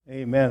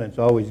Amen. It's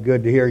always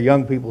good to hear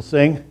young people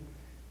sing.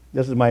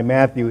 This is my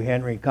Matthew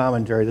Henry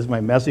commentary. This is my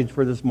message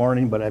for this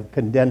morning, but I've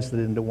condensed it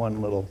into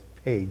one little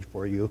page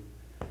for you.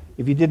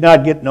 If you did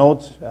not get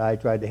notes, I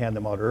tried to hand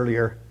them out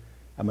earlier.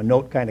 I'm a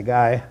note kind of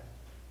guy.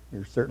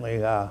 There's certainly,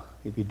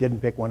 if you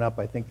didn't pick one up,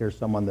 I think there's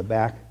some on the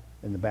back,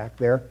 in the back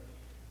there.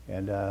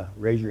 And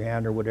raise your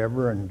hand or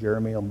whatever, and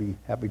Jeremy will be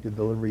happy to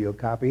deliver you a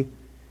copy.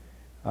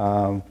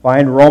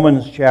 Find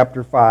Romans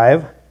chapter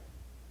 5.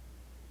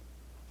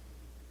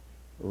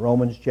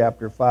 Romans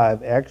chapter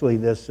 5. Actually,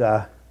 this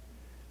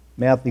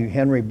Matthew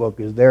Henry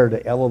book is there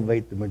to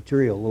elevate the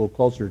material a little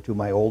closer to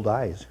my old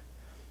eyes.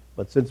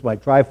 But since my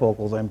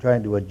trifocals, I'm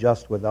trying to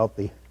adjust without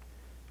the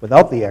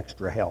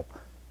extra help.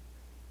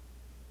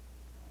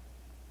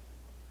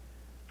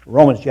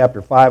 Romans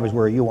chapter 5 is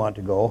where you want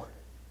to go.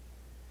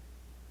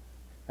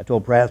 I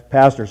told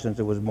Pastor, since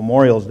it was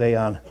Memorial Day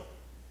on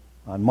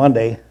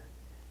Monday,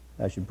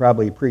 I should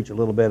probably preach a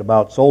little bit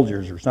about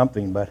soldiers or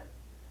something, but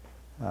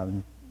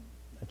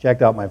I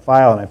checked out my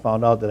file and I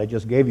found out that I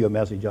just gave you a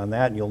message on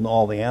that and you'll know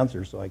all the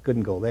answers, so I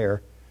couldn't go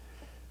there.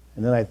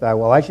 And then I thought,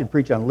 well, I should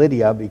preach on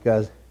Lydia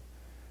because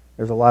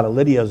there's a lot of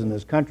Lydias in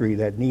this country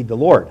that need the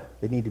Lord.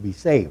 They need to be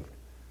saved.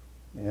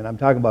 And I'm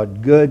talking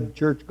about good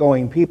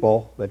church-going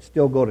people that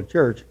still go to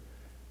church,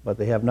 but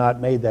they have not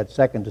made that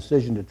second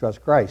decision to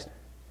trust Christ.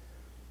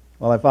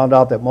 Well, I found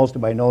out that most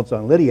of my notes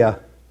on Lydia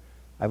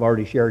I've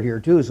already shared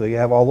here too, so you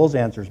have all those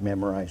answers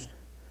memorized.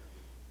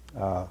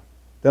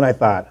 Then I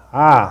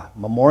thought,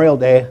 Memorial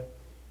Day,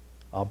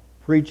 I'll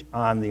preach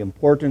on the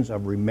importance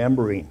of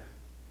remembering.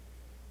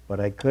 But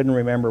I couldn't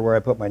remember where I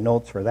put my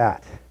notes for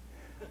that.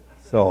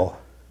 So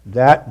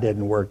that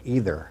didn't work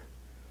either.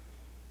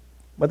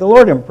 But the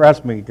Lord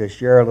impressed me to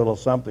share a little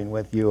something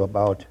with you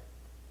about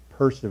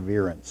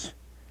perseverance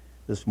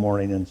this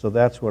morning, and so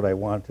that's what I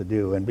want to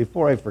do. And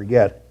before I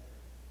forget,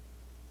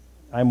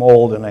 I'm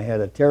old and I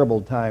had a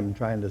terrible time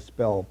trying to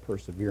spell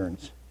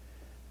perseverance.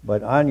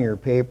 But on your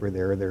paper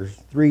there's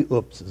three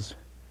oopses.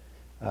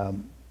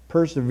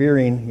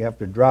 Persevering, you have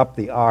to drop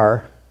the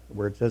R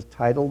where it says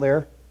title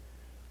there.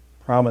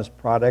 Promise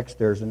products,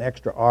 there's an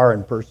extra R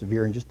in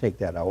persevering, just take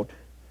that out.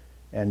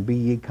 And be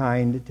ye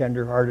kind,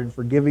 tender-hearted,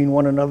 forgiving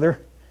one another.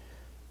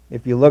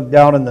 If you look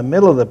down in the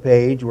middle of the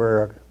page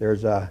where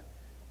there's a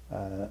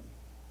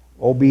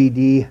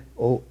ODB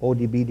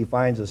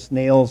defines a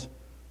snail's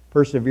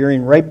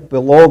persevering, right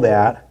below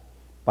that,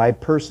 by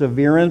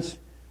perseverance,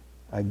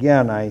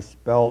 again, I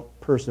spelled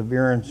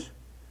perseverance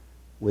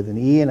with an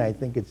E, and I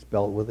think it's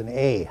spelled with an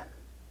A.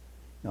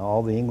 Now,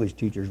 all the English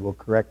teachers will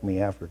correct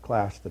me after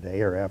class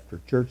today or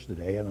after church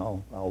today, and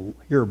I'll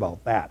hear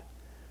about that.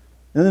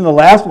 And then the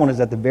last one is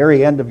at the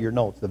very end of your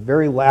notes, the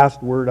very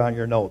last word on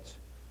your notes.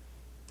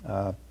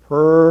 It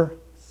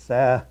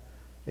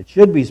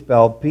should be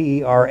spelled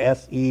Perseverance,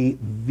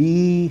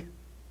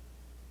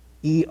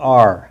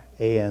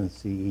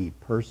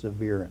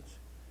 perseverance.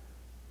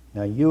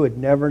 Now, you would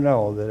never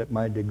know that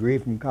my degree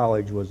from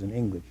college was in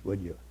English,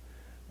 would you?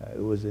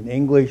 It was an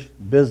English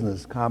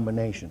business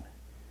combination,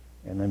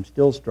 and I'm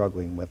still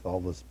struggling with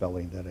all the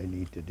spelling that I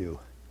need to do.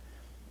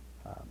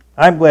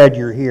 I'm glad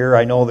you're here.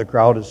 I know the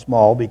crowd is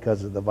small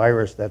because of the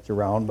virus that's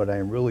around, but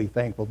I'm really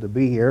thankful to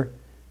be here.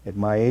 At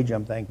my age,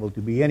 I'm thankful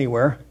to be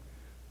anywhere.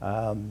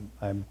 I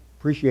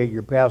appreciate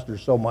your pastor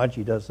so much.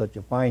 He does such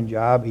a fine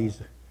job.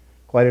 He's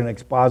quite an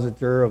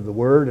expositor of the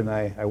Word, and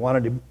I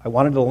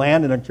wanted to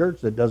land in a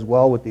church that does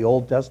well with the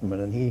Old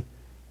Testament, and he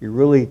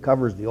really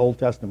covers the Old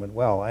Testament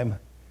well. I'm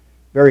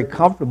very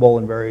comfortable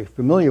and very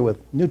familiar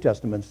with New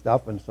Testament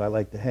stuff, and so I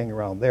like to hang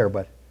around there,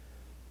 but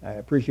I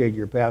appreciate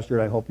your pastor,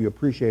 and I hope you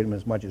appreciate him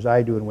as much as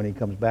I do, and when he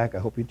comes back, I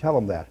hope you tell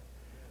him that.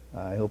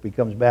 I hope he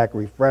comes back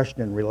refreshed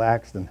and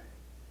relaxed and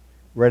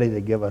ready to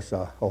give us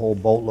a whole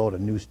boatload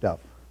of new stuff.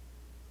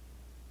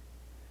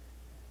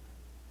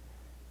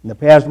 In the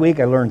past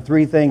week, I learned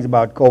 3 things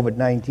about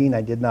COVID-19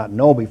 I did not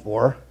know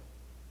before.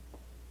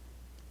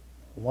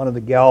 One of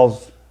the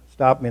gals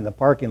stopped me in the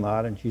parking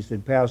lot, and she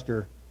said,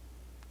 "Pastor,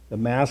 the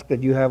mask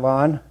that you have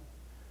on,"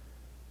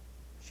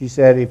 she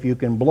said, "if you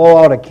can blow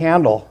out a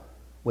candle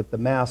with the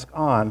mask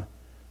on,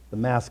 the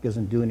mask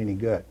isn't doing any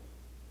good."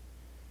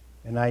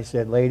 And I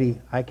said,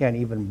 "Lady, I can't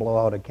even blow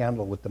out a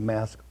candle with the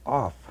mask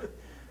off,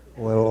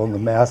 let alone the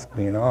mask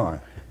being on."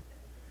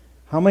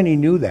 How many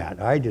knew that?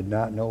 I did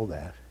not know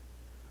that.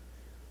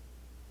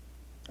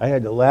 I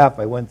had to laugh.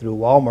 I went through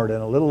Walmart,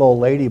 and a little old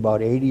lady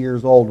about 80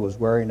 years old was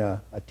wearing a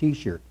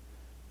T-shirt.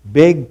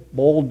 Big,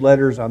 bold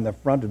letters on the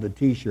front of the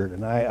T-shirt,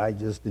 and I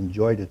just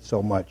enjoyed it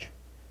so much.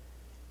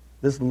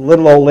 This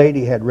little old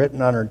lady had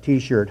written on her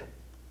T-shirt,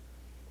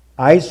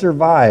 "I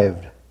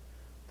survived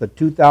the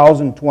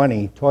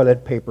 2020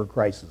 toilet paper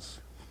crisis."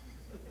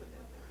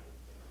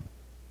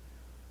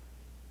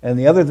 And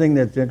the other thing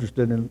that's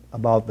interesting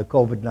about the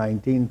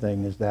COVID-19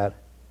 thing is that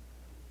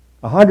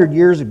 100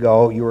 years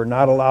ago, you were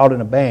not allowed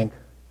in a bank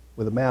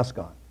with a mask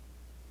on.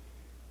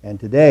 And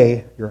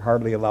today, you're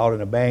hardly allowed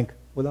in a bank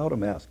without a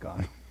mask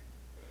on.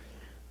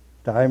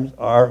 Times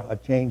are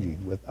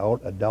a-changing,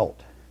 without a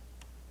doubt.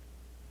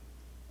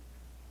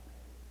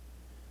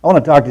 I want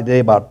to talk today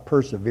about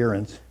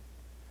perseverance.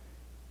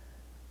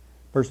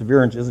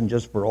 Perseverance isn't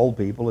just for old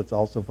people, it's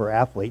also for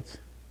athletes.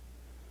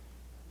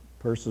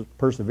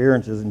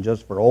 Perseverance isn't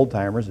just for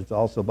old-timers, it's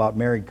also about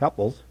married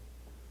couples.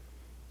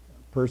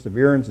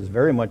 Perseverance is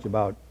very much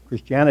about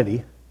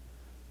Christianity.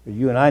 But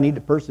you and I need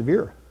to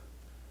persevere.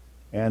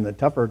 And the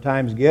tougher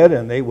times get,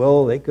 and they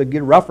could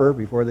get rougher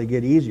before they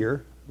get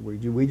easier.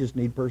 We just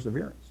need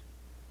perseverance.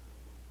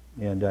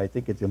 And I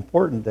think it's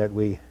important that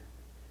we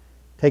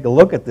take a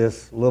look at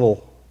this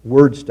little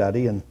word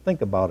study and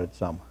think about it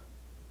some.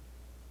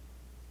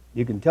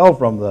 You can tell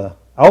from the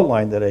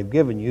outline that I've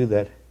given you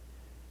that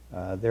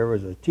there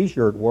was a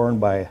T-shirt worn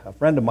by a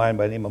friend of mine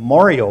by the name of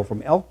Mario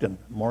from Elkton.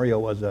 Mario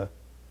was a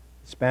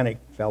Hispanic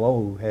fellow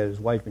who had his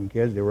wife and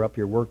kids. They were up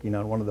here working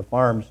on one of the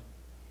farms.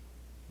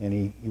 And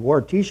he wore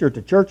a T-shirt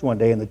to church one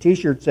day, and the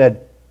T-shirt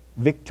said,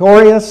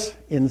 "Victorious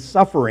in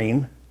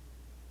suffering,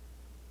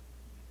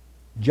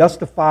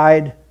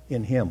 justified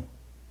in Him."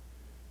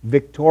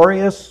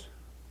 Victorious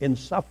in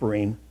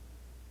suffering,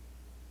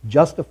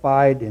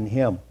 justified in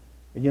Him.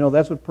 And you know,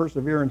 that's what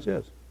perseverance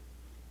is.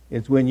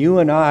 It's when you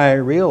and I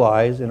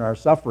realize in our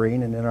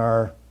suffering and in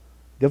our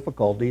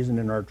difficulties and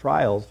in our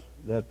trials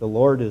that the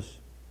Lord is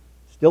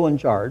still in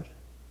charge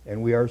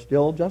and we are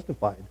still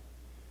justified.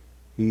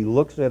 He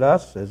looks at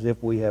us as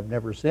if we have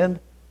never sinned.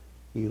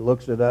 He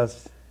looks at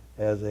us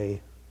as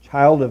a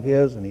child of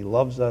His, and He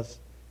loves us,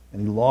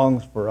 and He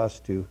longs for us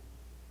to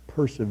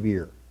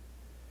persevere.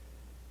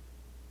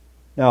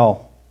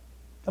 Now,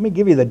 let me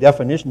give you the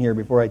definition here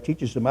before I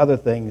teach you some other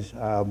things.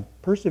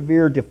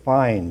 Persevere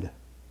defined.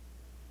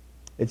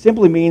 It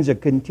simply means a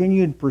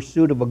continued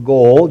pursuit of a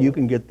goal. You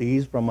can get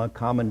these from a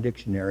common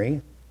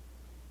dictionary.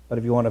 But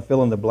if you want to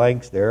fill in the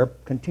blanks there,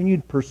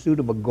 continued pursuit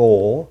of a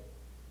goal,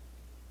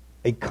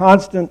 a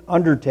constant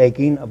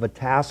undertaking of a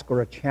task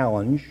or a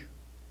challenge.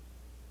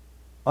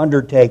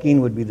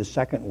 Undertaking would be the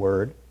second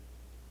word.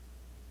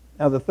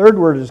 Now the third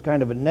word is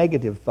kind of a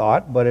negative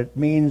thought, but it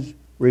means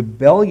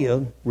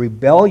rebellion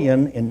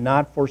in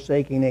not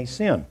forsaking a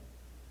sin.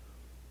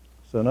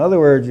 So in other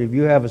words, if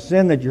you have a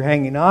sin that you're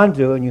hanging on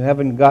to and you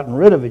haven't gotten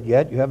rid of it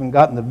yet, you haven't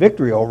gotten the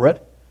victory over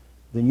it,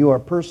 then you are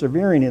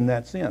persevering in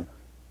that sin.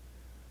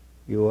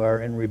 You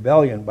are in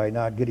rebellion by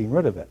not getting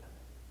rid of it.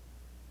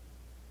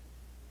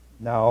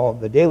 Now,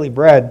 the Daily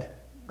Bread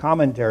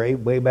commentary,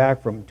 way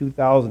back from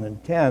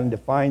 2010,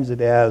 defines it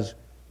as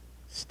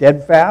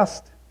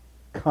steadfast,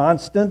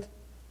 constant,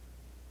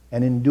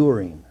 and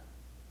enduring.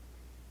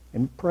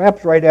 And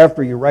perhaps right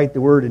after you write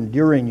the word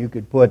enduring, you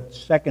could put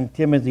 2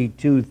 Timothy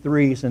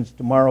 2:3, since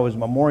tomorrow is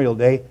Memorial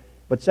Day.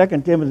 But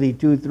 2 Timothy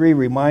 2:3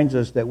 reminds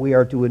us that we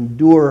are to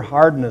endure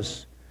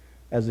hardness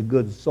as a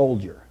good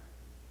soldier.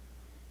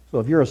 So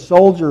if you're a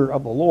soldier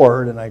of the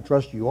Lord, and I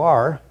trust you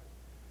are,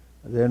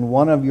 then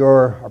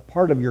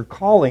part of your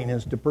calling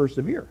is to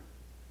persevere,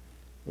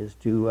 is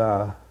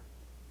to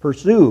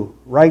pursue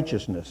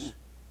righteousness,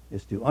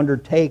 is to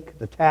undertake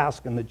the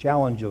task and the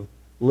challenge of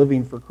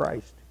living for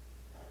Christ.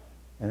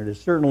 And it is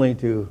certainly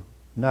to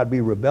not be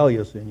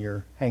rebellious in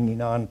your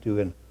hanging on to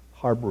and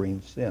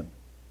harboring sin.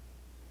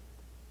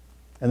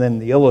 And then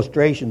the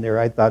illustration there,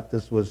 I thought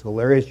this was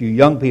hilarious. You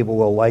young people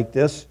will like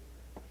this.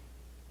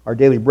 Our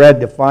Daily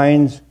Bread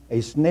defines a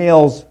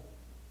snail's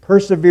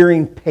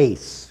persevering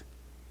pace.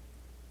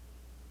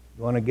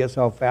 You want to guess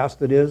how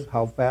fast it is?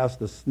 How fast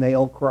a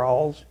snail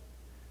crawls?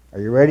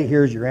 Are you ready?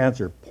 Here's your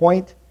answer.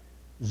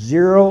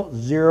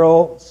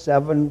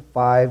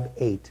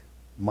 0.00758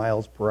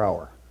 miles per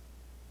hour.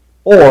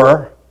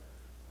 Or,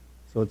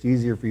 so it's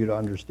easier for you to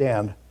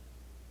understand,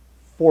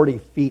 40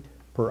 feet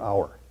per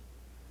hour.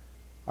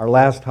 Our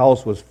last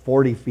house was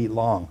 40 feet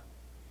long.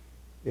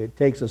 It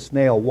takes a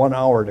snail 1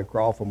 hour to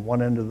crawl from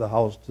one end of the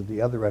house to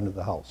the other end of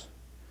the house.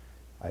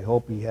 I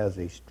hope he has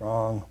a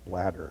strong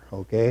bladder,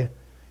 okay?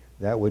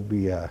 That would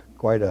be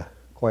quite a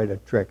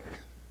trick,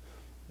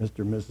 Mr.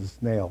 and Mrs.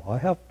 Snail. I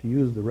have to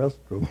use the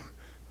restroom.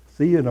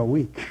 See you in a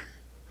week.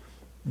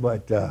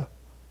 But the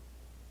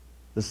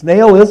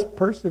snail is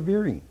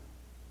persevering.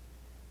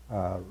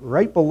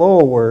 Right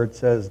below where it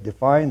says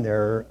define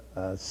there,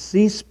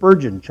 C.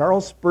 Spurgeon,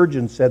 Charles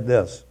Spurgeon said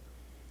this: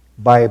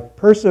 by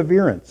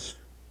perseverance,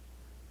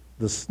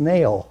 the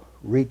snail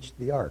reached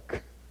the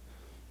ark.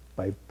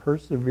 By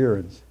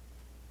perseverance,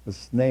 the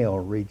snail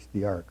reached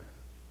the ark.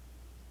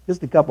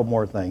 Just a couple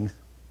more things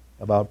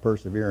about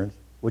perseverance,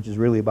 which is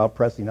really about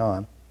pressing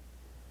on.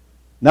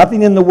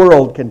 Nothing in the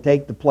world can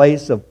take the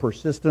place of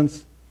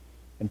persistence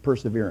and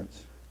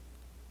perseverance.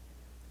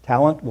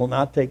 Talent will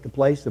not take the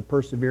place of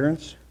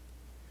perseverance.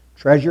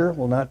 Treasure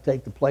will not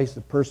take the place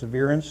of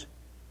perseverance.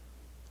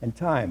 And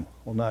time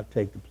will not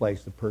take the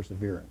place of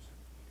perseverance.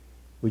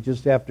 We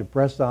just have to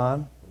press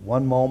on,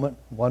 1 moment,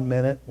 1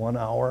 minute, 1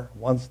 hour,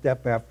 one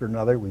step after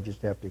another. We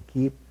just have to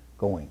keep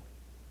going.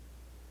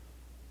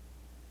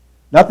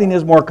 Nothing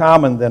is more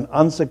common than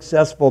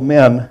unsuccessful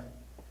men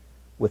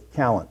with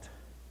talent.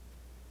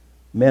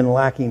 Men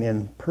lacking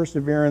in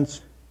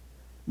perseverance,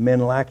 men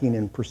lacking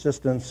in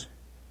persistence,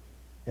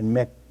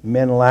 and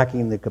men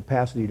lacking the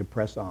capacity to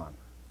press on.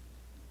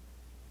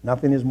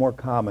 Nothing is more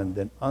common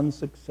than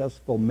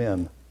unsuccessful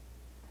men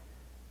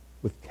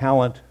with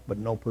talent but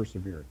no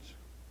perseverance.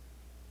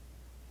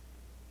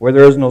 Where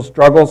there is no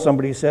struggle,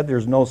 somebody said,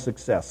 there's no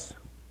success.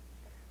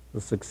 The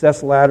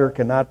success ladder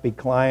cannot be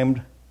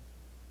climbed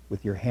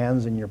with your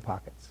hands in your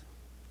pockets.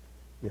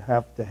 You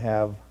have to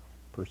have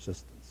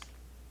persistence.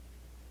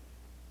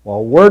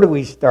 Well, where do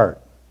we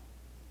start?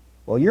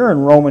 Well, you're in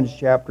Romans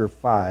chapter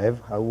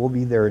 5. I will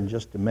be there in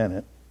just a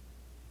minute.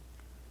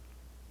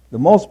 The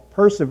most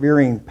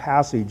persevering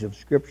passage of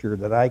Scripture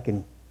that I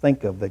can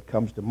think of that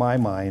comes to my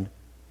mind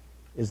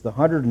is the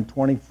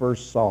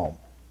 121st Psalm,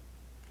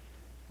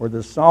 where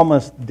the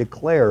psalmist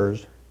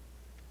declares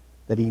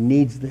that he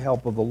needs the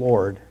help of the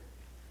Lord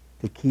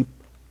to keep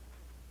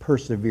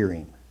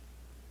persevering.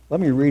 Let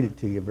me read it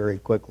to you very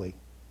quickly.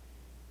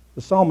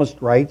 The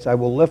psalmist writes, I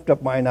will lift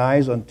up mine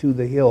eyes unto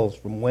the hills,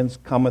 from whence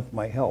cometh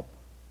my help.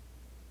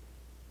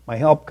 My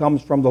help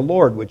comes from the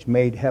Lord, which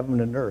made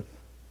heaven and earth.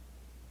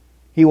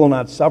 He will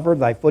not suffer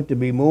thy foot to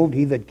be moved.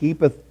 He that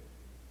keepeth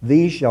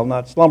thee shall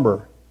not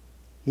slumber.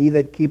 He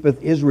that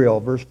keepeth Israel,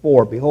 verse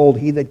 4, behold,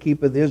 he that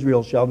keepeth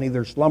Israel shall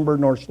neither slumber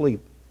nor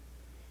sleep.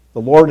 The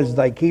Lord is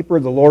thy keeper,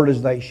 the Lord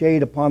is thy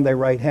shade upon thy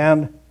right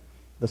hand.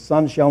 The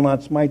sun shall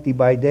not smite thee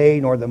by day,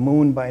 nor the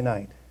moon by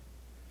night.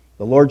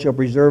 The Lord shall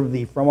preserve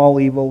thee from all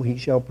evil, he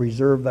shall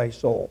preserve thy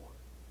soul.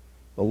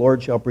 The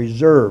Lord shall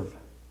preserve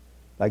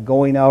thy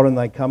going out and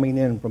thy coming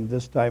in from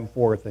this time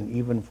forth and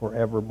even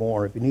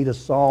forevermore. If you need a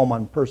psalm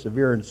on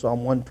perseverance,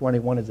 Psalm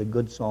 121 is a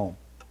good psalm.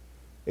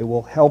 It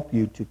will help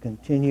you to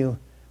continue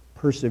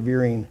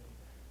persevering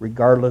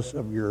regardless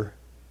of your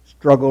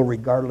struggle,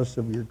 regardless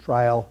of your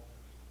trial,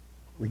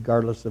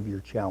 regardless of your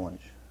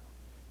challenge.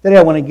 Today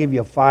I want to give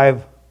you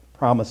 5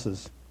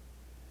 promises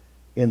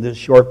in this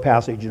short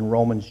passage in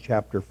Romans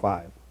chapter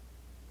 5.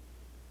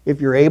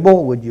 If you're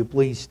able, would you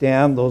please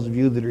stand, those of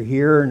you that are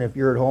here, and if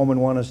you're at home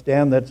and want to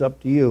stand, that's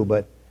up to you.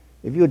 But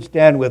if you would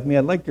stand with me,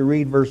 I'd like to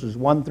read verses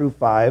 1 through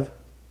 5,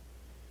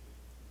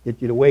 get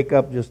you to wake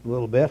up just a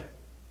little bit,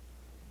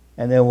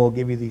 and then we'll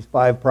give you these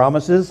 5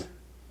 promises,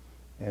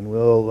 and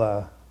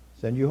we'll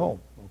send you home,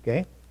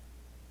 okay?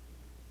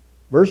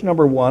 Verse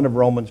number 1 of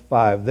Romans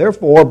 5,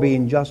 therefore,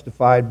 being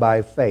justified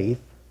by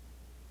faith,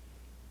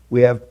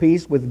 we have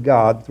peace with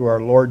God through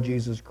our Lord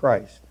Jesus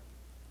Christ,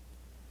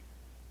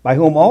 by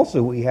whom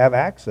also we have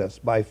access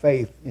by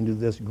faith into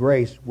this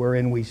grace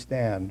wherein we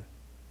stand,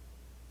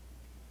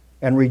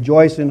 and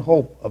rejoice in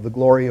hope of the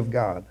glory of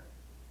God.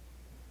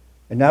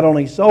 And not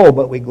only so,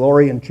 but we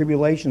glory in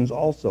tribulations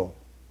also,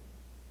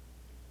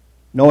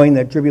 knowing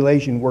that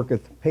tribulation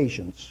worketh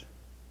patience,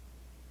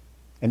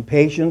 and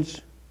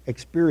patience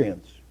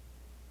experience,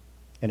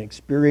 and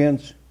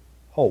experience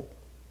hope.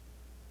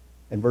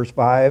 And verse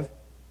 5,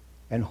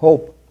 and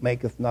hope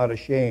maketh not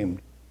ashamed,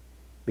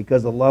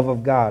 because the love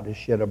of God is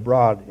shed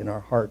abroad in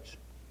our hearts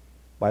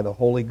by the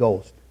Holy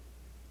Ghost,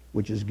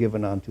 which is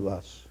given unto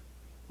us.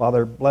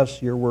 Father,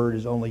 bless your word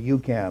as only you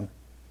can.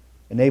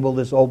 Enable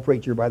this old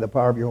preacher by the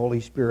power of your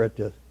Holy Spirit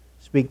to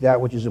speak that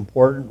which is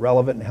important,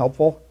 relevant, and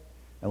helpful,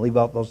 and leave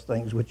out those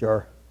things which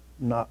are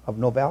not of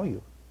no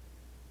value.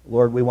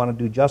 Lord, we want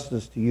to do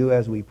justice to you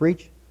as we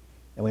preach,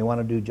 and we want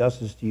to do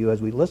justice to you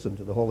as we listen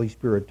to the Holy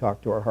Spirit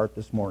talk to our heart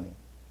this morning.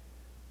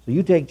 So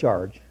you take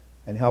charge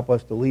and help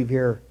us to leave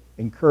here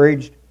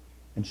encouraged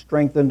and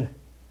strengthened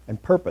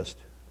and purposed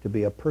to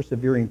be a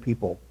persevering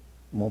people.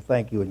 And we'll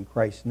thank you in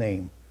Christ's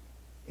name.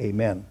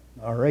 Amen.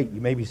 All right,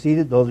 you may be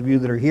seated, those of you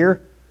that are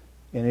here.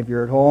 And if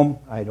you're at home,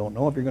 I don't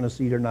know if you're going to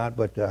seat or not,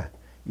 but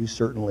you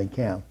certainly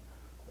can.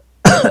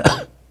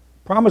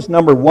 Promise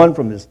number 1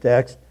 from this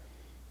text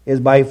is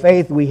by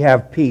faith we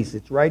have peace.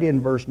 It's right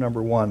in verse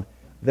number 1.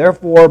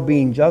 Therefore,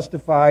 being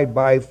justified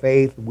by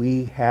faith,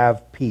 we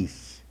have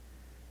peace.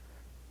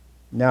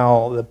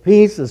 Now, the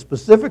peace is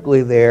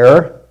specifically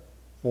there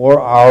for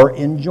our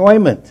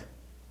enjoyment.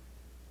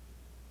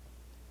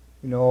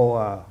 You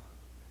know,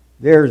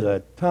 there's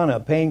a ton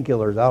of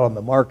painkillers out on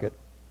the market.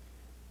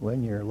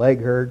 When your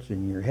leg hurts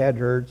and your head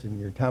hurts and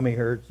your tummy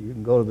hurts, you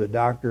can go to the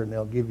doctor and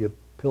they'll give you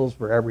pills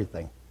for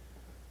everything.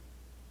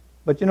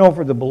 But you know,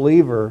 for the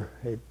believer,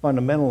 it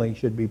fundamentally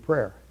should be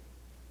prayer.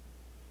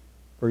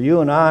 For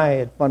you and I,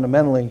 it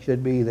fundamentally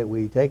should be that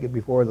we take it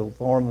before the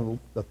throne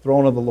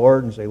of the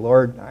Lord and say,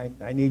 Lord,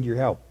 I need your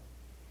help.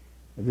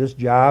 This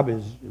job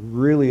is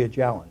really a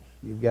challenge.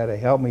 You've got to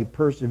help me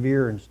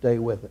persevere and stay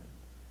with it.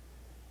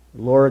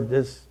 Lord,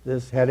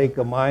 this headache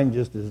of mine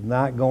just is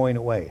not going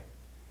away.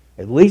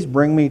 At least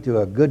bring me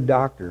to a good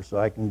doctor so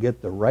I can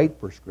get the right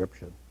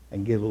prescription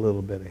and get a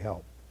little bit of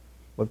help.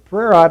 But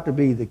prayer ought to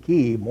be the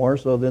key more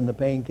so than the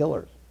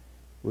painkillers.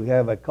 We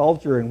have a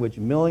culture in which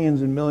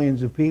millions and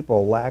millions of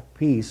people lack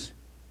peace,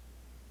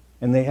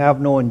 and they have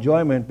no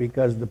enjoyment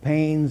because the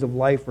pains of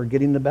life are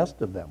getting the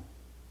best of them.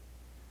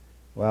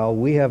 Well,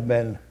 we have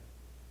been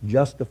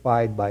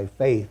justified by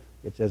faith,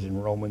 it says in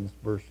Romans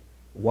verse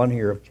 1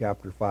 here of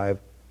chapter 5,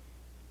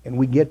 and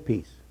we get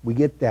peace. We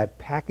get that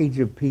package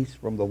of peace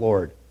from the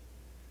Lord.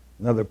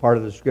 Another part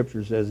of the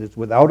scripture says it's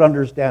without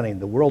understanding.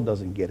 The world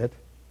doesn't get it.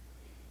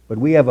 But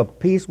we have a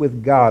peace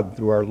with God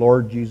through our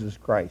Lord Jesus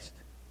Christ.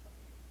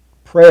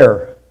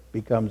 Prayer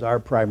becomes our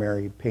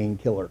primary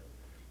painkiller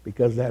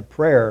because that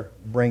prayer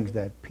brings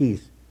that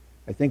peace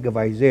I think of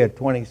Isaiah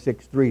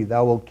 26:3.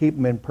 Thou wilt keep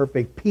him in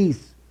perfect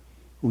peace,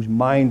 whose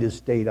mind is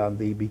stayed on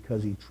thee,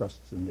 because he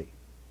trusts in thee.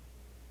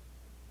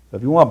 So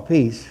if you want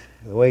peace,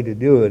 the way to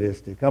do it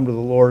is to come to the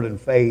Lord in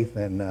faith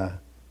and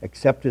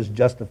accept his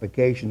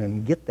justification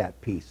and get that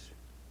peace,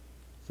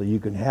 so you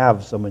can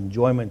have some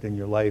enjoyment in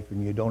your life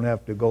and you don't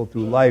have to go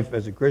through life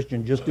as a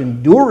Christian just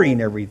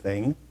enduring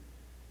everything.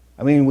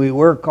 I mean, we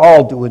were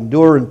called to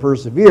endure and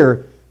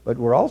persevere, but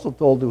we're also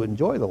told to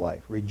enjoy the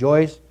life.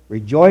 Rejoice,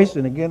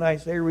 and again I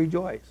say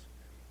rejoice.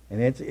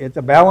 And it's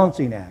a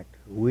balancing act.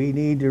 We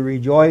need to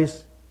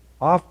rejoice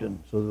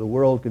often so that the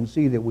world can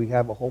see that we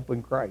have a hope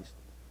in Christ.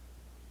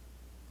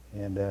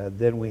 And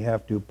then we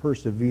have to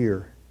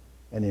persevere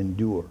and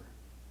endure.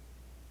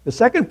 The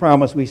second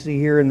promise we see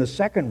here in the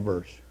second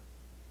verse.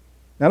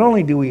 Not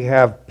only do we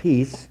have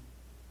peace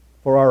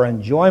for our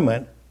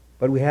enjoyment,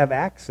 but we have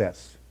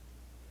access,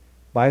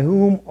 by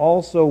whom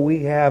also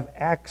we have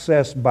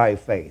access by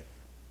faith.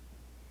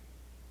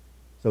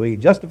 So we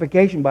have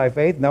justification by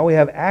faith, now we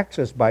have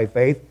access by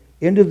faith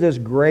into this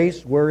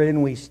grace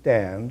wherein we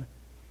stand,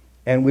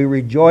 and we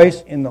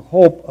rejoice in the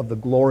hope of the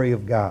glory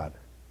of God.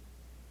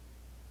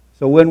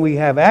 So when we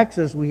have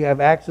access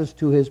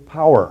to his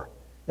power.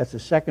 That's the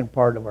second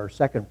part of our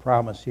second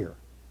promise here.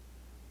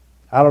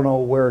 I don't know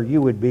where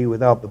you would be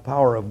without the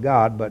power of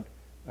God, but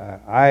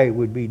I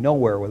would be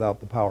nowhere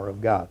without the power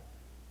of God.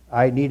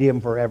 I need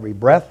him for every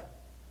breath.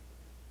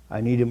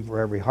 I need him for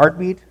every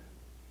heartbeat.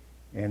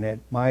 And at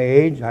my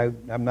age,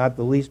 I'm not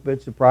the least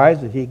bit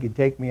surprised that he could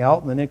take me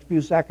out in the next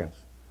few seconds.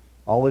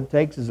 All it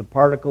takes is a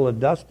particle of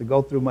dust to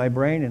go through my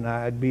brain, and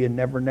I'd be in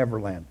Never Never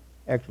Land.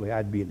 Actually,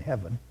 I'd be in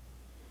heaven.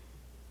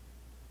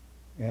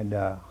 And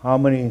how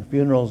many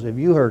funerals have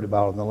you heard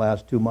about in the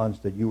last 2 months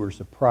that you were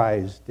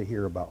surprised to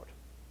hear about?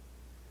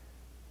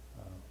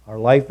 Our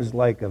life is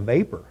like a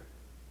vapor.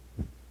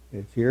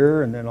 It's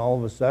here, and then all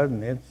of a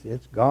sudden,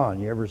 it's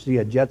gone. You ever see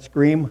a jet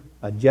scream?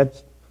 A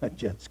jet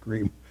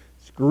scream.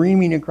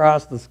 Screaming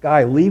across the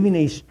sky, leaving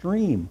a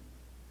stream.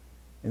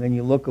 And then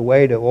you look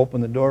away to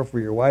open the door for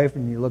your wife,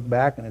 and you look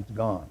back, and it's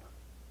gone.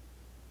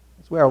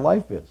 That's the way our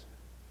life is.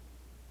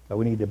 So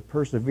we need to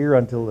persevere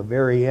until the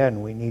very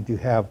end. We need to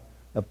have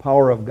the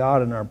power of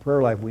God in our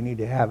prayer life. We need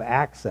to have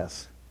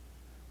access.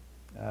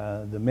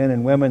 The men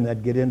and women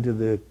that get into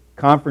the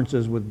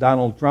conferences with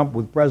Donald Trump,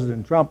 with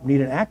President Trump, need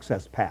an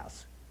access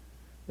pass.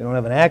 They don't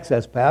have an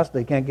access pass,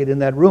 they can't get in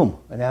that room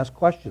and ask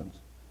questions.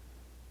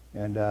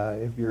 And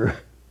if you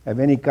have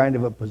any kind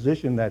of a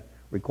position that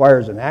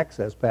requires an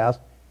access pass,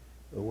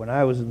 when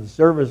I was in the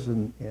service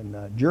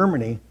in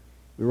Germany,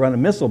 we were on a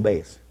missile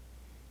base.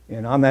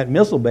 And on that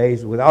missile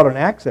base, without an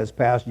access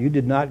pass, you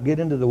did not get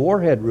into the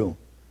warhead room.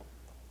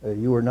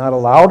 You were not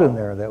allowed in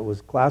there. That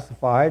was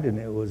classified, and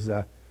it was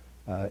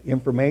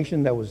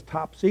information that was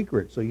top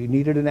secret, so you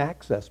needed an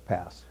access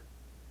pass.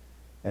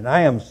 And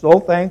I am so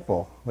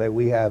thankful that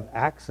we have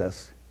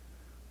access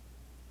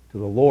to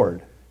the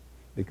Lord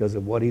because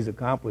of what he's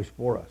accomplished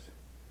for us.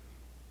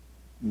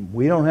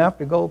 We don't have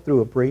to go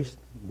through a priest.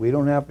 We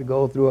don't have to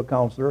go through a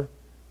counselor.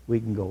 We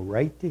can go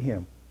right to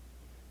him.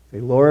 Say,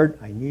 Lord,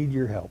 I need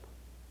your help.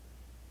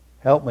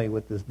 Help me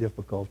with this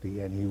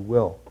difficulty, and he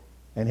will.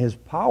 And his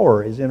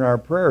power is in our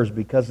prayers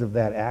because of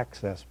that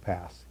access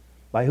pass,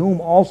 by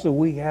whom also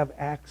we have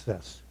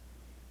access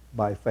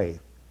by faith.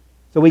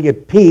 So we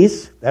get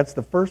peace. That's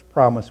the first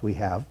promise we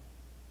have,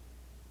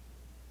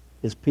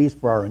 is peace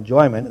for our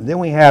enjoyment. And then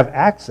we have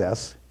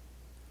access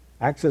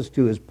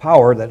to his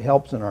power that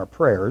helps in our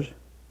prayers.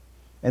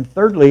 And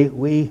thirdly,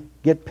 we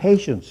get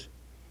patience.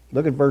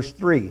 Look at verse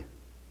 3.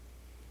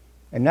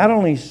 And not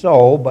only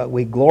so, but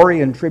we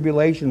glory in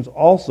tribulations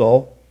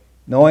also,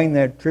 knowing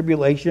that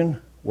tribulation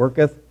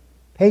worketh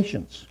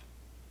patience.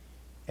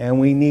 And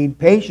we need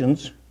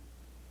patience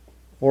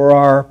for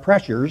our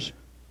pressures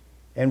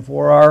and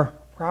for our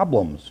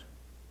problems.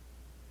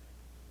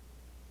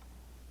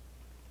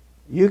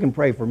 You can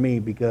pray for me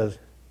because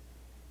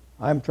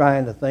I'm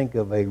trying to think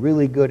of a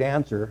really good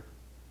answer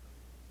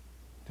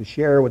to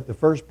share with the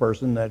first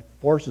person that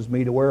forces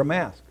me to wear a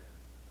mask.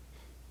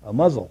 A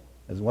muzzle,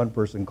 as one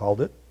person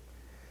called it.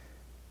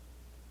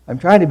 I'm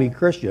trying to be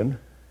Christian,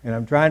 and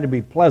I'm trying to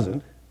be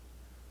pleasant,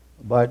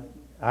 but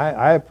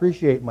I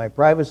appreciate my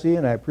privacy,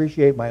 and I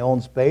appreciate my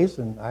own space,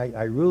 and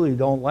I really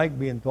don't like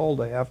being told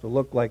I have to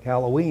look like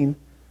Halloween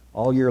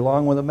all year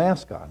long with a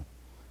mask on.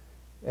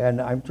 And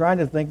I'm trying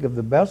to think of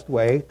the best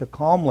way to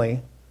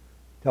calmly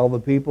tell the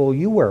people,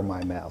 you wear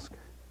my mask.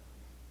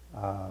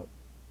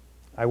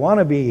 I want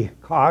to be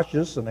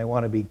cautious, and I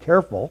want to be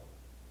careful,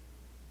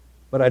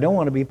 but I don't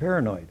want to be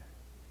paranoid.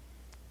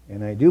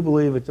 And I do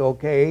believe it's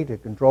okay to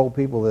control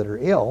people that are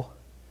ill.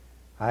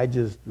 I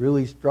just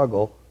really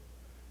struggle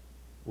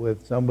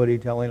with somebody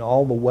telling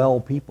all the well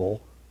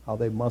people how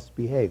they must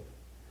behave.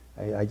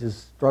 I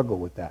just struggle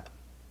with that.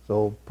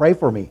 So pray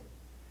for me.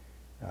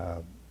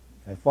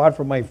 I fought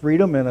for my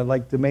freedom, and I'd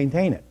like to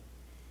maintain it.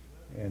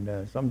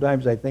 And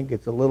sometimes I think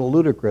it's a little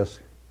ludicrous,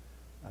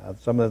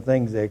 some of the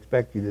things they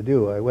expect you to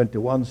do. I went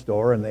to one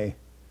store, and they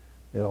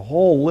had a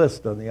whole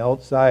list on the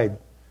outside,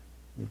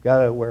 You've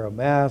got to wear a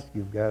mask.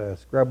 You've got to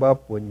scrub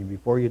up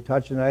before you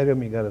touch an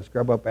item. You've got to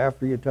scrub up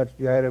after you touch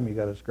the item. You've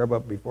got to scrub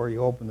up before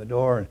you open the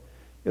door. And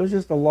it was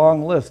just a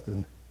long list.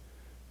 And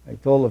I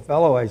told the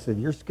fellow, I said,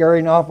 you're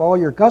scaring off all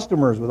your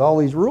customers with all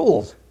these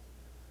rules.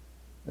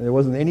 And there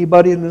wasn't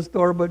anybody in the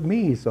store but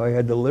me, so I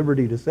had the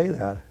liberty to say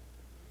that.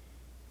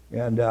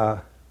 And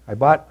I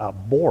bought a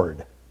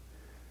board.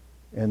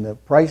 And the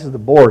price of the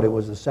board, it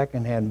was a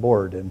second-hand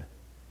board. And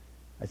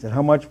I said,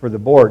 how much for the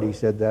board? He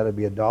said, that'd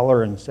be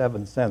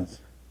 $1.07.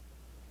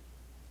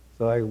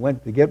 So I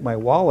went to get my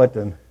wallet,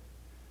 and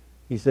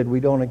he said, we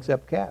don't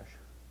accept cash.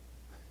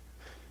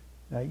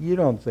 Now, you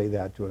don't say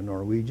that to a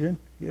Norwegian.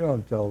 You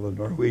don't tell the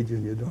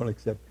Norwegian you don't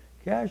accept.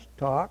 Cash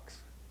talks.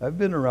 I've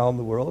been around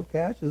the world.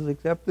 Cash is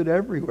accepted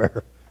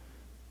everywhere.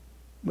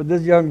 But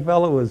this young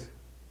fellow was,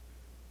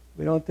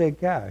 we don't take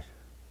cash.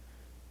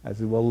 I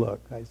said, well,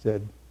 look, I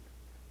said,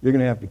 you're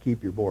going to have to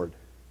keep your board.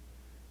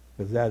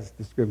 Because that's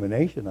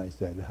discrimination, I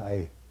said.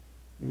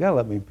 You got to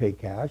let me pay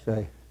cash.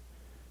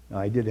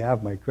 I did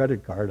have my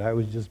credit card. I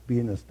was just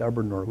being a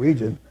stubborn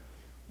Norwegian.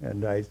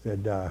 And I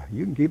said,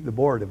 you can keep the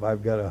board if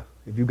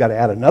you've got to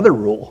add another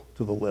rule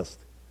to the list.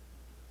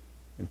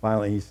 And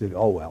finally he said,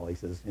 oh, well, he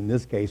says, in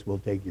this case, we'll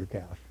take your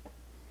cash.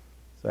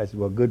 So I said,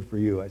 well, good for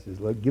you. I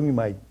said, look, give me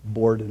my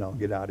board and I'll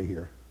get out of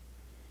here.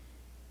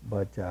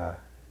 But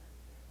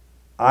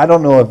I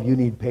don't know if you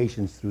need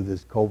patience through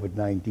this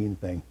COVID-19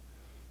 thing,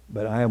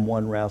 but I am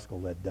one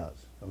rascal that does,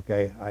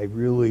 okay? I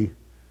really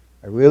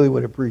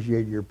would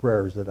appreciate your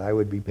prayers that I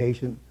would be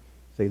patient,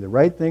 say the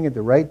right thing at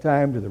the right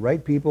time to the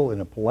right people in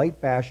a polite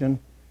fashion,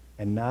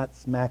 and not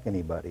smack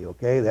anybody,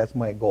 okay? That's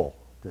my goal,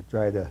 to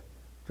try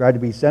to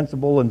be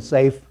sensible and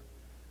safe,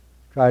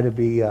 try to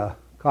be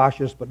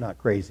cautious but not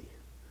crazy.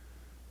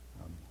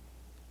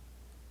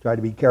 Try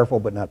to be careful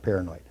but not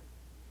paranoid.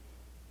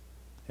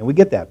 And we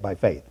get that by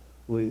faith.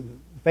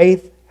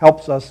 Faith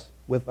helps us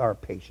with our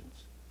patience.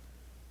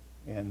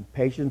 And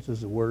patience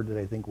is a word that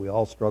I think we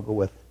all struggle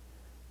with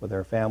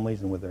our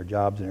families and with our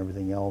jobs and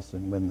everything else.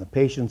 And when the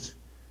patience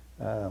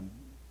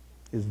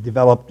is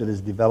developed, it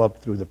is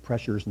developed through the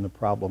pressures and the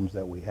problems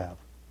that we have.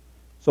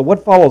 So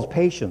what follows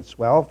patience?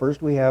 Well,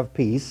 first we have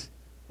peace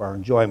for our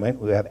enjoyment.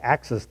 We have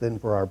access then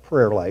for our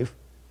prayer life.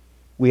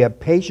 We have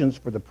patience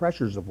for the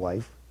pressures of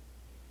life.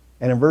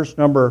 And in verse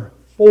number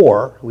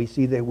 4, we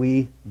see that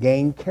we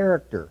gain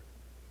character.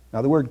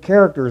 Now, the word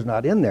character is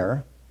not in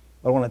there,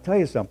 but I want to tell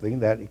you something,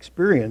 that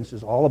experience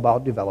is all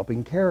about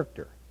developing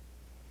character.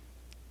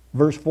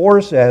 Verse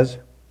 4 says,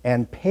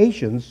 and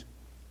patience,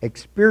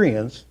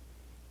 experience,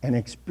 and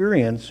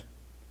experience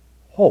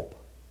hope.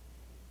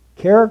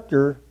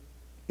 Character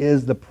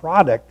is the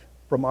product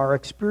from our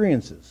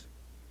experiences.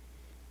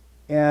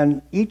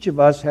 And each of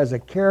us has a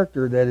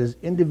character that is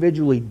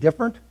individually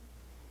different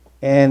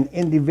and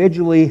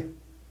individually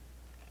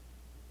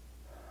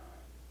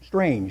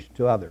strange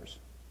to others.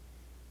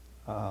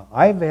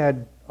 I've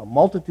had a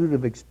multitude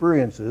of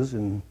experiences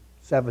in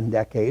 7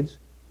 decades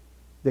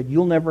that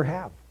you'll never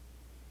have.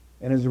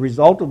 And as a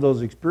result of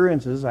those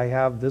experiences, I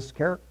have this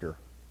character,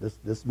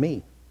 this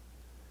me.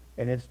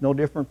 And it's no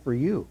different for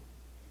you.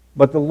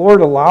 But the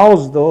Lord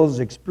allows those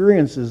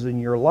experiences in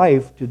your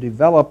life to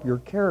develop your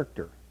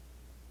character.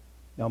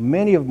 Now,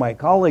 many of my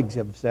colleagues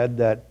have said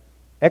that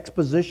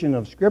exposition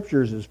of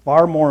Scriptures is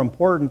far more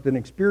important than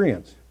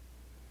experience.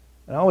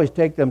 And I always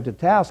take them to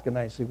task, and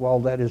I say, well,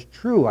 that is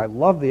true. I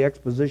love the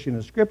exposition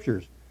of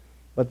Scriptures.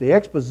 But the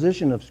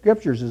exposition of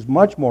Scriptures is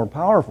much more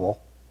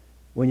powerful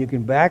when you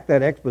can back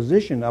that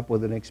exposition up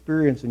with an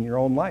experience in your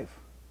own life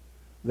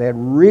that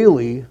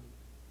really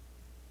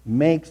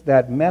makes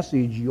that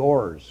message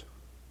yours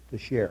to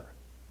share.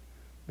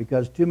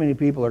 Because too many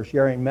people are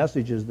sharing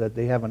messages that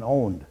they haven't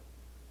owned.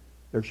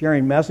 They're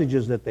sharing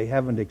messages that they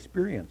haven't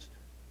experienced.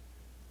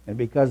 And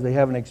because they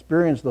haven't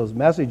experienced those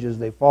messages,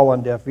 they fall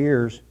on deaf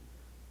ears.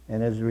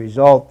 And as a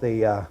result,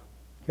 the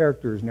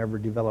character is never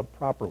developed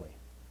properly.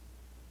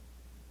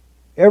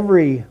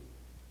 Every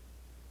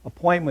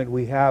appointment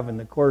we have in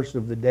the course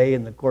of the day,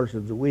 in the course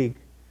of the week,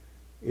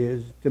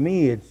 is, to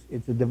me,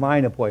 it's a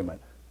divine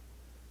appointment.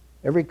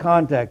 Every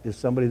contact is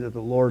somebody that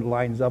the Lord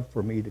lines up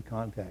for me to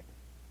contact.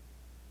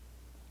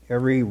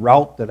 Every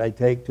route that I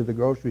take to the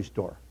grocery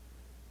store.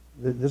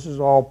 This is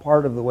all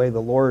part of the way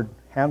the Lord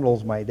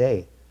handles my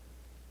day.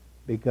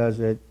 Because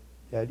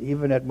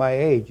even at my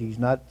age, He's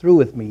not through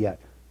with me yet.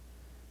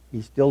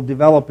 He's still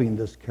developing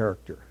this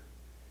character.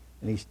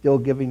 And He's still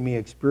giving me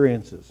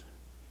experiences.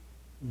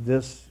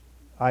 This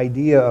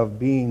idea of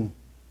being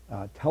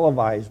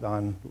televised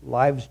on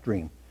live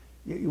stream.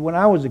 When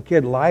I was a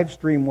kid, live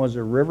stream was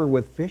a river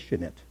with fish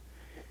in it.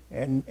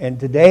 And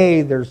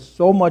today there's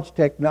so much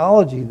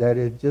technology that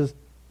it just,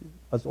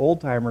 us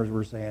old-timers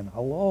were saying,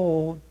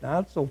 hello,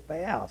 not so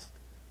fast.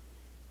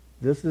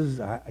 This is,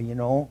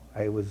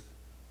 I was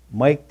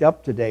mic'd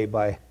up today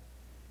by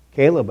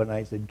Caleb, and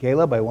I said,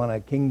 Caleb, I want a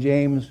King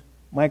James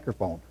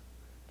microphone.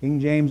 King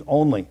James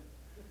only.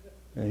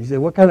 And he said,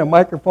 what kind of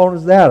microphone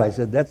is that? I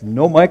said, that's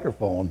no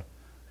microphone.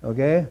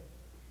 Okay?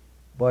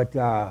 But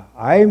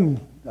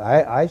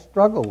I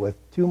struggle with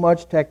too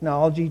much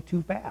technology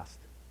too fast.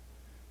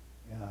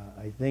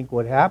 I think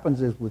what happens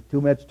is with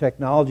too much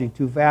technology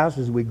too fast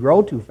is we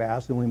grow too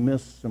fast and we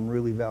miss some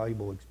really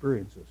valuable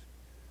experiences.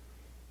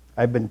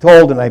 I've been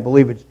told, and I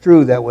believe it's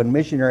true, that when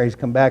missionaries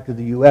come back to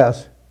the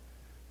U.S.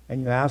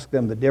 and you ask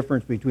them the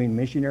difference between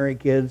missionary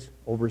kids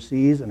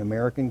overseas and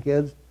American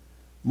kids,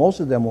 most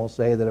of them will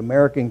say that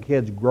American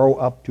kids grow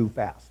up too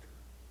fast.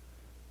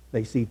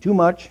 They see too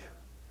much,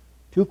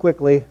 too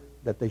quickly,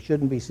 that they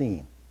shouldn't be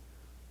seeing.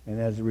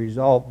 And as a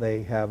result,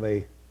 they have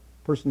a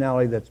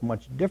personality that's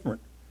much different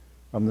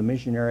from the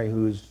missionary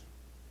who's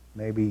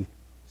maybe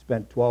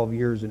spent 12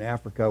 years in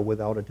Africa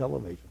without a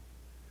television,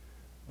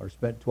 or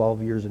spent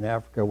 12 years in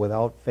Africa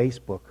without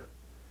Facebook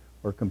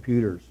or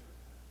computers.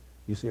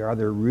 You say, are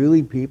there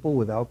really people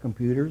without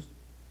computers?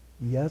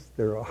 Yes,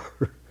 there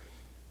are.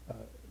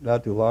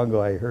 Not too long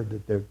ago, I heard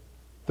that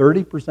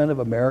 30% of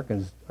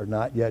Americans are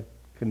not yet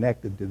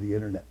connected to the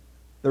internet.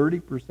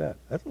 30%.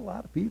 That's a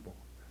lot of people.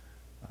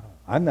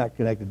 I'm not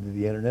connected to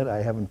the internet.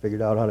 I haven't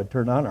figured out how to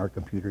turn on our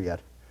computer yet.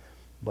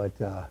 But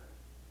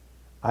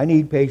I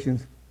need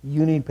patience.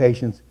 You need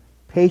patience.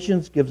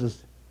 Patience gives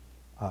us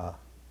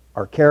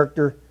our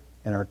character,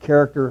 and our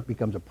character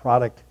becomes a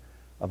product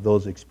of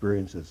those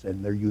experiences,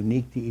 and they're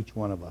unique to each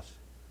one of us.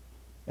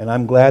 And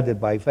I'm glad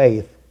that by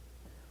faith,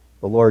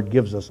 the Lord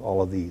gives us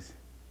all of these.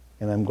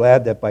 And I'm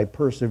glad that by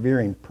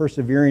persevering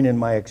in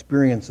my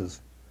experiences,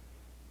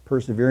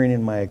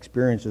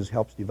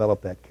 helps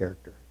develop that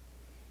character.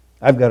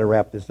 I've got to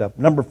wrap this up.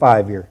 Number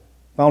 5 here,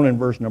 found in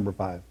verse number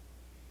 5.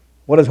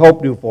 What does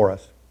hope do for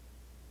us?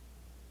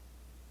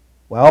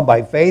 Well,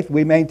 by faith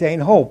we maintain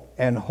hope,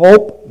 and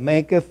hope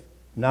maketh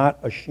not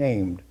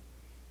ashamed,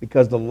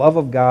 because the love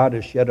of God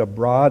is shed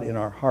abroad in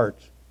our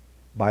hearts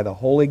by the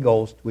Holy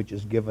Ghost, which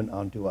is given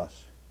unto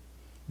us.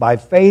 By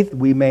faith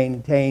we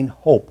maintain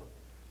hope,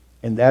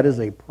 and that is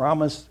a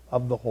promise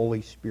of the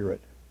Holy Spirit.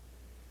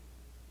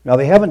 Now,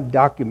 they haven't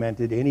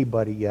documented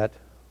anybody yet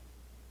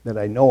that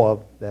I know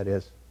of that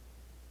has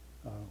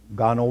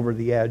gone over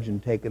the edge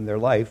and taken their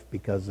life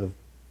because of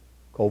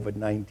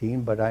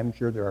COVID-19, but I'm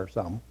sure there are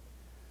some.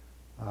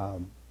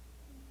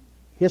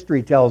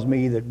 History tells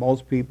me that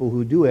most people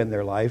who do end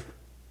their life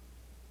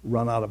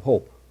run out of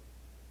hope.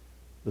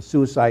 The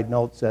suicide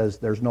note says,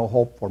 there's no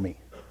hope for me.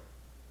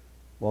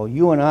 Well,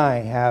 you and I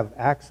have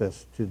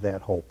access to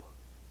that hope.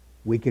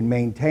 We can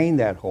maintain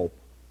that hope,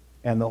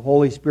 and the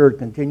Holy Spirit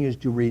continues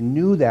to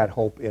renew that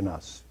hope in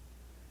us.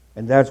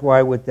 And that's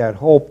why with that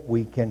hope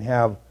we can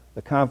have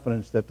the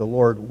confidence that the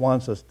Lord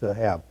wants us to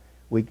have.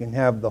 We can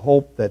have the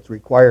hope that's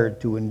required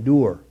to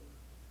endure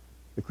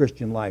the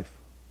Christian life,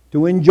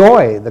 to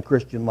enjoy the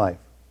Christian life,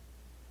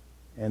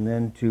 and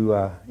then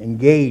to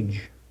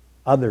engage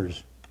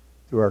others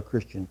through our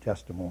Christian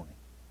testimony.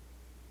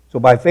 So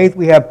by faith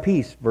we have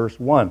peace, verse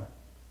 1.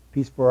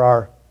 Peace for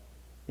our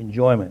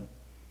enjoyment.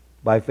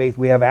 By faith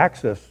we have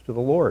access to the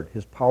Lord,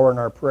 His power in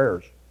our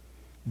prayers.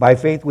 By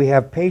faith we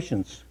have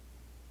patience.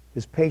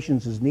 His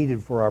patience is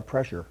needed for our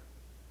pressure.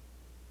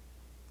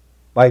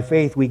 By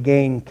faith we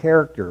gain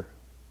character,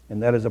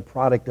 and that is a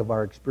product of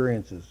our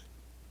experiences.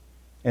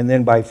 And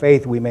then by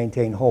faith we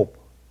maintain hope,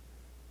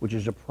 which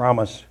is a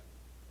promise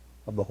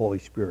of the Holy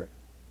Spirit.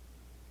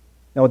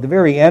 Now at the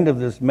very end of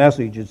this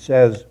message it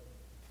says,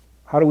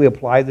 how do we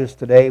apply this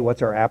today?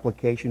 What's our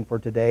application for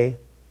today?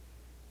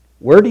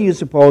 Where do you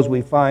suppose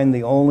we find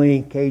the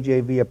only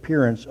KJV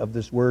appearance of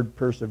this word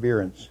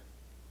perseverance?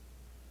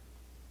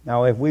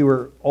 Now, if we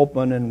were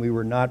open and we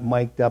were not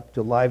mic'd up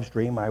to live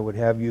stream, I would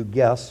have you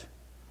guess.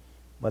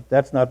 But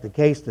that's not the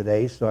case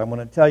today, so I'm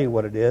going to tell you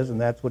what it is, and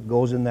that's what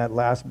goes in that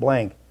last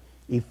blank.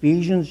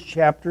 Ephesians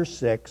chapter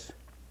 6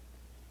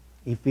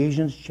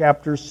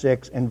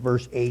 and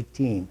verse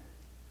 18.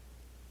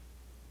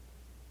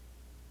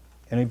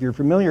 And if you're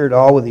familiar at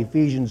all with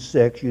Ephesians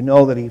 6, you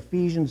know that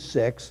Ephesians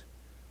 6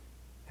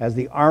 has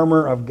the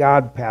armor of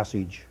God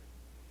passage.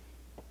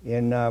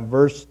 In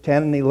verse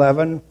 10 and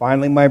 11,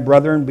 finally, my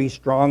brethren, be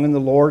strong in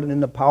the Lord and in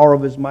the power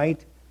of His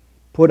might.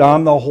 Put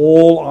on the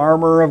whole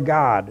armor of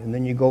God. And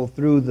then you go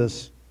through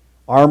this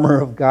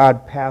armor of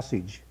God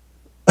passage.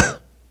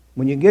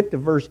 When you get to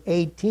verse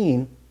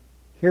 18,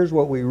 here's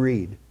what we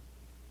read.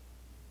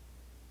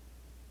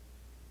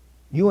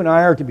 You and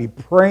I are to be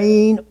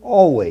praying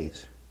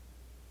always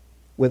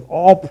with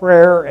all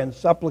prayer and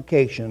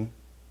supplication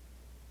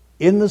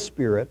in the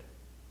Spirit,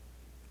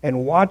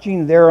 and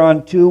watching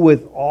thereunto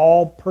with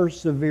all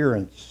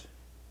perseverance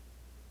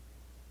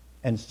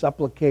and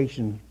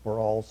supplication for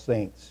all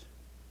saints.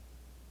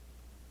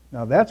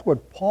 Now that's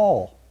what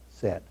Paul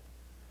said.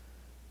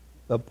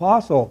 The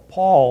Apostle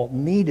Paul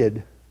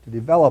needed to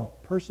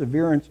develop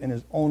perseverance in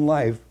his own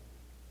life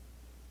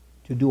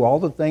to do all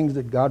the things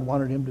that God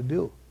wanted him to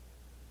do.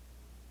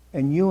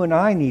 And you and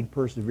I need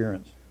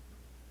perseverance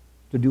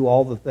to do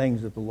all the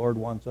things that the Lord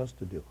wants us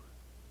to do.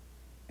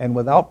 And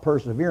without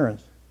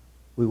perseverance,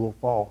 we will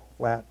fall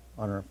flat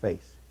on our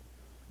face.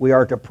 We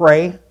are to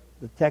pray,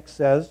 the text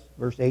says,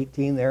 verse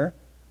 18 there.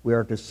 We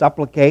are to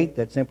supplicate,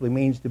 that simply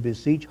means to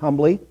beseech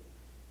humbly.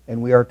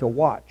 And we are to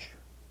watch.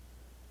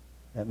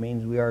 That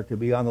means we are to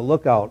be on the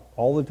lookout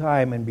all the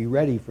time and be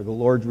ready for the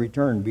Lord's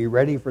return. Be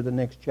ready for the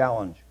next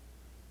challenge.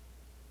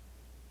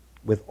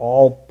 with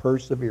all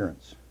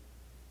perseverance.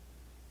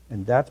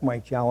 And that's my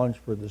challenge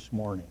for this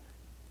morning.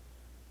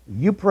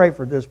 You pray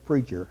for this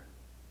preacher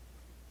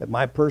that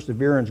my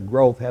perseverance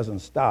growth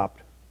hasn't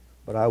stopped,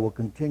 but I will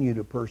continue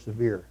to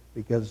persevere,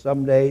 because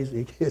some days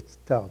it gets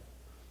tough.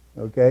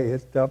 Okay,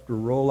 it's tough to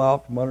roll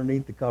out from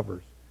underneath the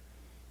covers.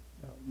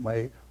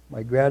 My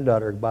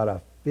granddaughter bought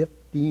a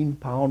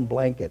 15-pound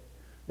blanket.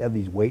 They have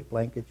these weight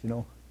blankets, you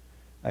know.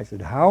 I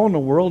said, how in the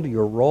world do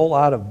you roll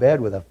out of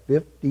bed with a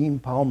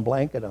 15-pound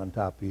blanket on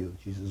top of you?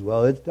 She says,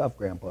 well, it's tough,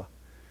 Grandpa.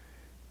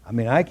 I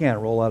mean, I can't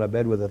roll out of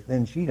bed with a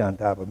thin sheet on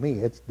top of me.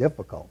 It's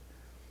difficult.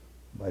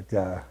 But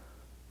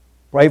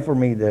pray for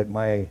me that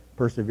my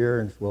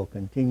perseverance will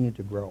continue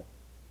to grow.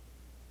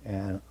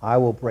 And I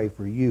will pray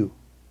for you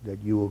that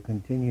you will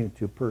continue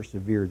to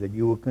persevere, that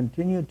you will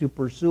continue to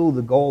pursue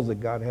the goals that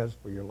God has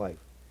for your life,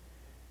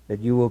 that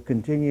you will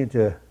continue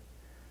to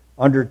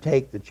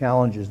undertake the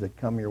challenges that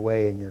come your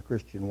way in your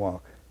Christian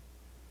walk,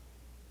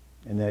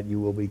 and that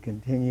you will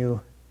continue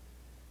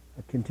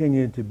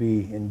to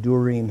be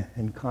enduring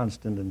and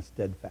constant and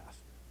steadfast.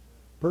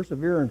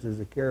 Perseverance is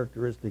a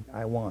characteristic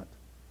I want,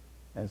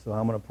 and so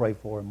I'm going to pray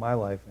for it in my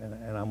life,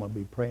 and I'm going to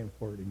be praying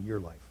for it in your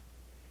life.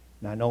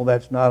 And I know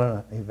that's not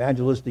an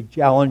evangelistic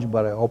challenge,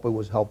 but I hope it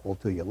was helpful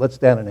to you. Let's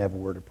stand and have a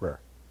word of prayer.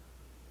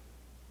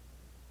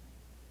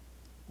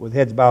 With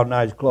heads bowed and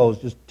eyes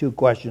closed, just 2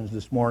 questions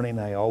this morning.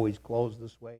 I always close this way.